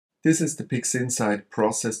This is the PIXINSIGHT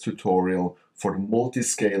process tutorial for the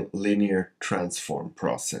Multiscale Linear Transform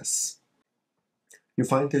process. You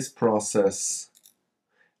find this process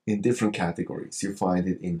in different categories. You find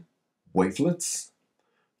it in wavelets,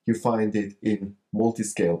 you find it in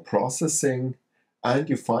multiscale processing, and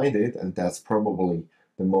you find it, and that's probably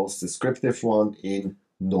the most descriptive one, in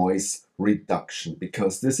noise reduction,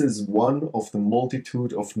 because this is one of the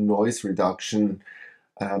multitude of noise reduction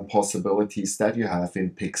possibilities that you have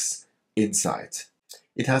in PIXINSIGHT.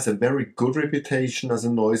 It has a very good reputation as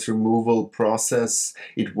a noise removal process.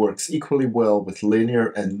 It works equally well with linear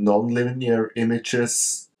and non-linear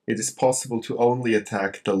images. It is possible to only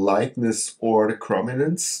attack the lightness or the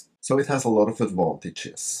chrominance, so it has a lot of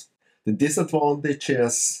advantages. The disadvantage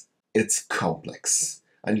is it's complex,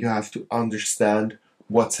 and you have to understand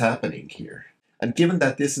what's happening here. And given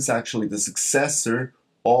that this is actually the successor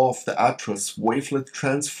of the Atros wavelet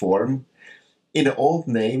transform, in the old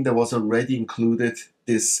name there was already included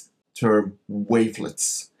this term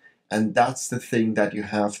wavelets, and that's the thing that you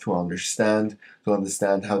have to understand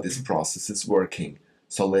how this process is working.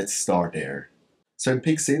 So let's start there. So in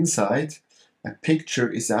PIXINSIGHT, a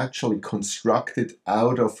picture is actually constructed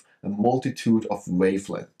out of a multitude of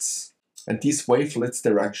wavelets, and these wavelets,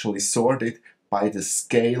 they're actually sorted by the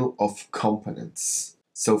scale of components.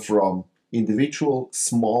 So from individual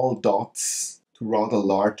small dots to rather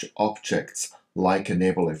large objects like a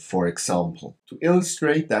nebula, for example. To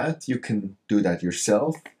illustrate that, you can do that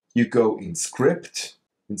yourself. You go in script.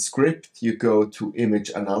 In script, you go to image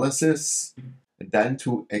analysis and then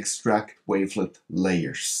to extract wavelet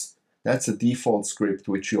layers. That's a default script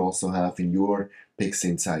which you also have in your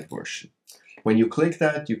PIXINSIGHT version. When you click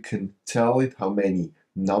that, you can tell it how many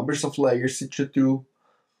numbers of layers it should do.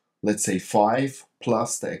 Let's say 5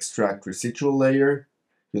 plus the extract residual layer.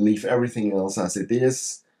 You leave everything else as it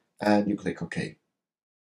is and you click OK.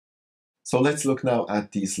 So let's look now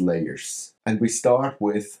at these layers. And we start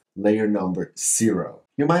with layer number 0.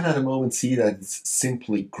 You might at a moment see that it's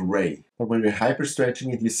simply gray. But when we're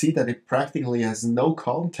hyperstretching it, you see that it practically has no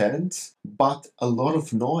content, but a lot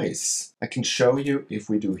of noise. I can show you if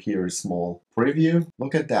we do here a small preview.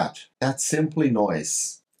 Look at that. That's simply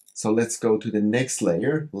noise. So let's go to the next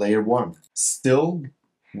layer, layer 1. Still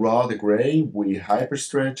rather gray. We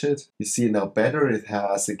hyperstretch it. You see now better. It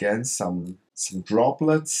has again some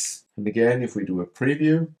droplets. And again, if we do a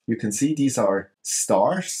preview, you can see these are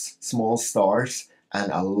stars, small stars,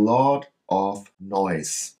 and a lot of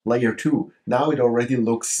noise. Layer 2, now it already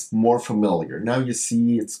looks more familiar. Now you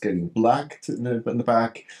see it's getting black in the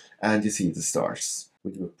back, and you see the stars.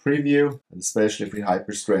 We do a preview, and especially if we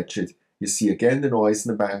hyperstretch it, you see again the noise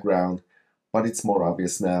in the background, but it's more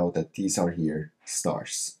obvious now that these are here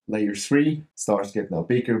stars. Layer 3, stars get now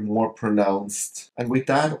bigger, more pronounced, and with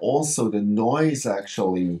that also the noise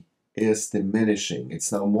actually is diminishing.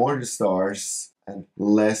 It's now more the stars and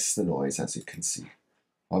less the noise, as you can see.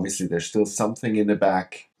 Obviously there's still something in the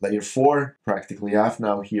back. Layer 4, practically have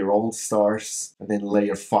now here all stars, and then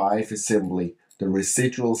layer 5 is simply the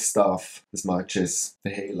residual stuff as much as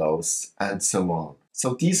the halos and so on.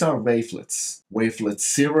 So these are wavelets. Wavelet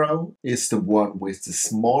 0 is the one with the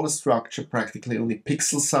smallest structure, practically only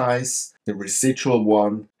pixel size. The residual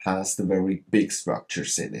one has the very big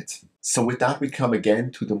structures in it. So with that we come again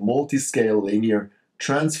to the multiscale linear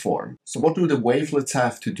transform. So what do the wavelets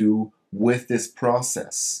have to do with this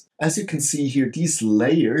process? As you can see here, these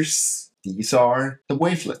layers, these are the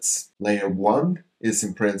wavelets. Layer 1 is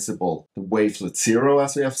in principle the wavelet 0,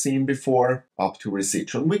 as we have seen before, up to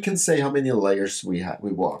residual. And we can say how many layers we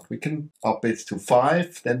want. We can up it to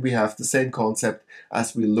 5, then we have the same concept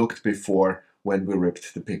as we looked before when we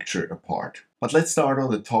ripped the picture apart. But let's start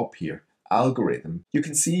on the top here. Algorithm. You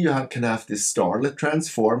can see you can have this starlet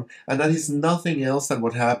transform, and that is nothing else than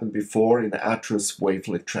what happened before in the Atros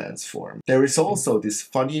wavelet transform. There is also this,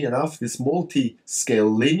 funny enough, this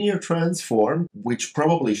multiscale linear transform, which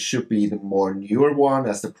probably should be the more newer one,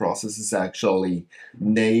 as the process is actually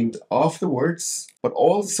named afterwards. But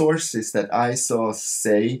all sources that I saw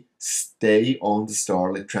say stay on the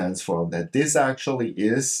starlet transform, that this actually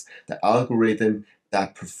is the algorithm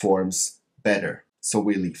that performs better. So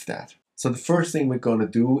we leave that. So the first thing we're going to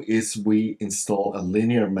do is we install a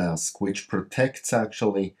linear mask which protects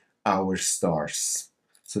actually our stars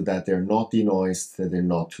so that they're not denoised, that they're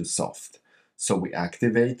not too soft. So we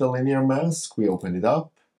activate the linear mask, we open it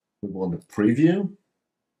up, we want to preview.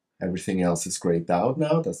 Everything else is grayed out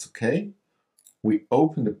now, that's okay. We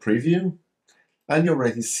open the preview and you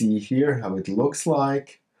already see here how it looks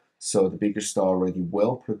like. So the bigger star already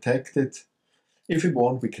well protected. If we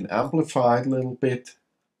want, we can amplify it a little bit.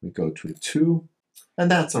 We go to a 2, And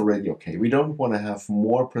that's already okay. We don't want to have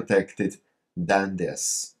more protected than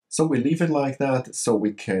this. So we leave it like that so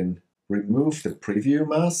we can remove the preview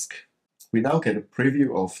mask. We now get a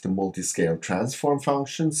preview of the multiscale transform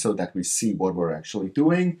function so that we see what we're actually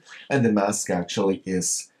doing, and the mask actually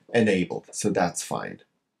is enabled, so that's fine.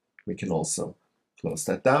 We can also close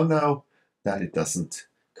that down now, that it doesn't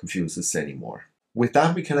confuse us anymore. With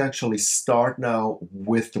that, we can actually start now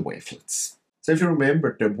with the wavelets. So if you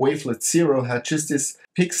remember, the wavelet 0 had just this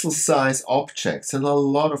pixel size objects and a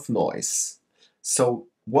lot of noise. So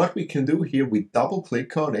what we can do here, we double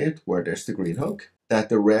click on it, where there's the green hook, that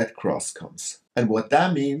the red cross comes. And what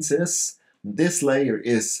that means is this layer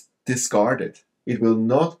is discarded. It will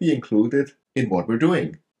not be included in what we're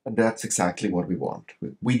doing. And that's exactly what we want.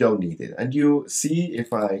 We don't need it. And you see,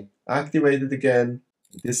 if I activate it again,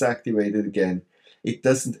 disactivate it again, it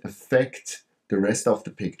doesn't affect the rest of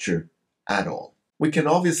the picture at all. We can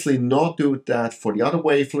obviously not do that for the other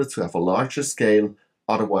wavelets who have a larger scale.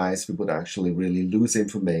 Otherwise, we would actually really lose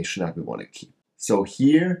information that we want to keep. So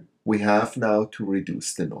here we have now to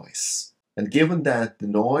reduce the noise. And given that the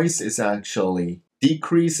noise is actually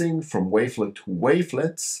decreasing from wavelet to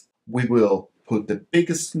wavelets, we will put the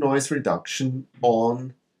biggest noise reduction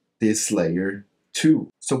on this layer 2.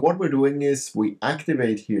 So what we're doing is we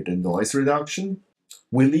activate here the noise reduction.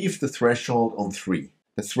 We leave the threshold on 3.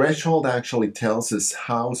 The threshold actually tells us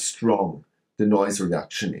how strong the noise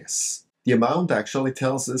reduction is. The amount actually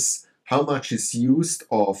tells us how much is used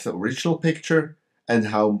of the original picture and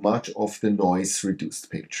how much of the noise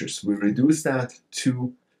reduced pictures. We reduce that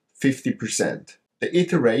to 50%. The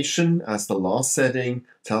iteration as the last setting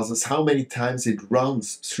tells us how many times it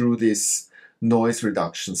runs through this noise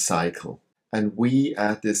reduction cycle. And we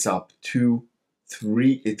add this up to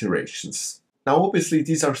 3 iterations. Now obviously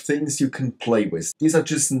these are things you can play with. These are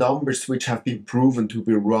just numbers which have been proven to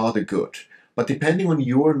be rather good. But depending on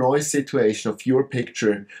your noise situation of your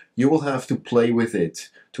picture, you will have to play with it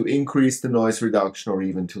to increase the noise reduction or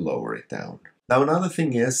even to lower it down. Now another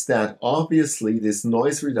thing is that obviously this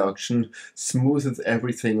noise reduction smoothes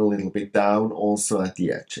everything a little bit down also at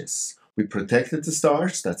the edges. We protected the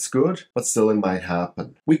stars, that's good, but still it might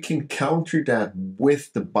happen. We can counter that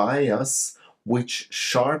with the bias, which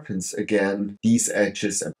sharpens again these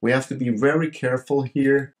edges. And we have to be very careful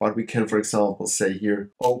here, but we can, for example, say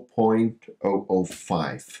here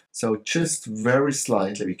 0.005. So just very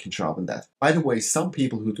slightly we can sharpen that. By the way, some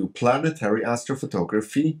people who do planetary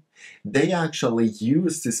astrophotography, they actually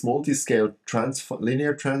use this multiscale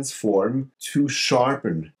linear transform to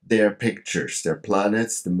sharpen their pictures, their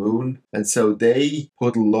planets, the moon. And so they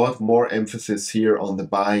put a lot more emphasis here on the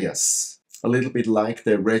bias. A little bit like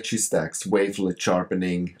the Registax wavelet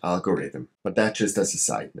sharpening algorithm, but that just as a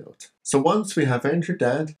side note. So once we have entered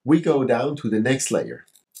that, we go down to the next layer.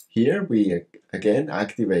 Here we again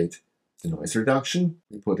activate the noise reduction.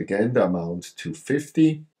 We put again the amount to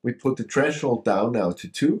 50. We put the threshold down now to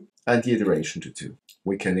 2 and the iteration to 2.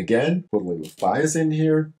 We can again put a little bias in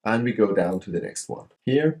here and we go down to the next one.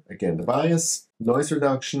 Here again the bias, noise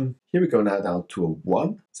reduction. Here we go now down to a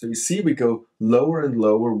 1. So you see we go lower and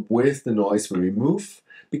lower with the noise we remove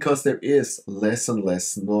because there is less and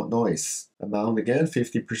less noise. Amount again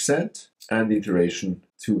 50% and the iteration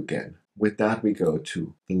 2 again. With that we go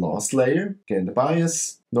to the last layer, again the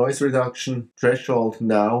bias, noise reduction, threshold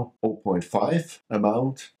now 0.5,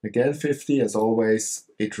 amount again 50 as always,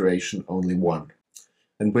 iteration only 1.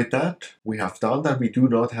 And with that, we have done that. We do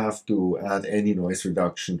not have to add any noise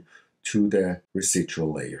reduction to the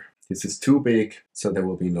residual layer. This is too big, so there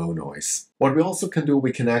will be no noise. What we also can do,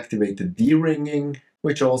 we can activate the de-ringing,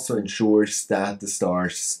 which also ensures that the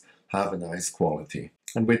stars have a nice quality.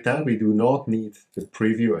 And with that, we do not need the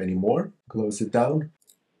preview anymore. Close it down.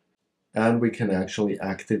 And we can actually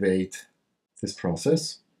activate this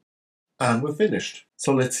process. And we're finished.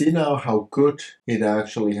 So let's see now how good it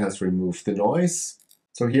actually has removed the noise.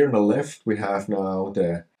 So here on the left, we have now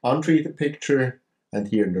the untreated picture, and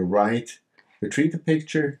here on the right, the treated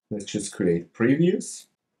picture. Let's just create previews.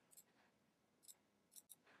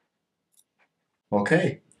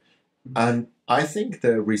 Okay, and I think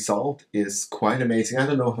the result is quite amazing. I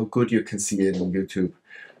don't know how good you can see it on YouTube,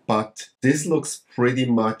 but this looks pretty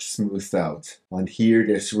much smoothed out. And here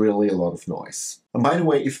there's really a lot of noise. And by the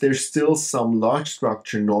way, if there's still some large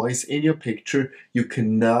structure noise in your picture, you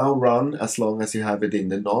can now run, as long as you have it in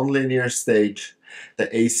the nonlinear stage, the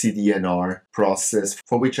ACDNR process,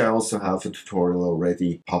 for which I also have a tutorial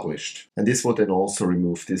already published. And this will then also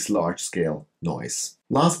remove this large scale noise.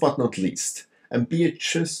 Last but not least, and be it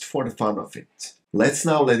just for the fun of it, let's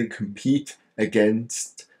now let it compete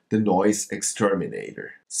against the NoiseXTerminator.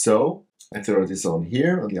 So I throw this on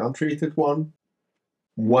here on the untreated one.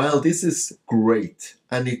 While this is great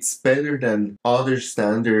and it's better than other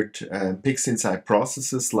standard PIXINSIGHT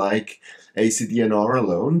processes like ACDNR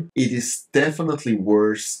alone, it is definitely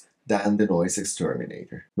worse than the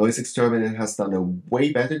NoiseXTerminator. NoiseXTerminator has done a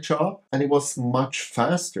way better job and it was much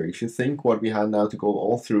faster. If you think what we had now to go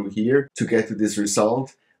all through here to get to this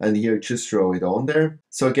result, and here just throw it on there.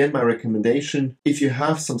 So again, my recommendation, if you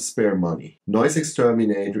have some spare money,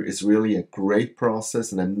 NoiseXTerminator is really a great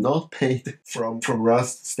process, and I'm not paid from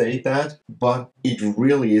Rust to state that, but it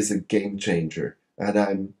really is a game changer. And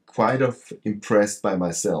I'm quite impressed by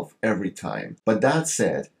myself every time. But that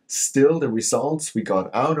said, still the results we got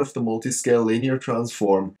out of the Multiscale Linear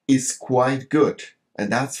Transform is quite good.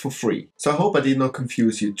 And that's for free. So I hope I did not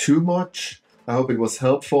confuse you too much. I hope it was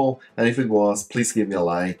helpful, and if it was, please give me a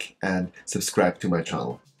like and subscribe to my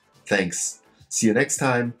channel. Thanks. See you next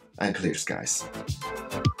time, and clear skies.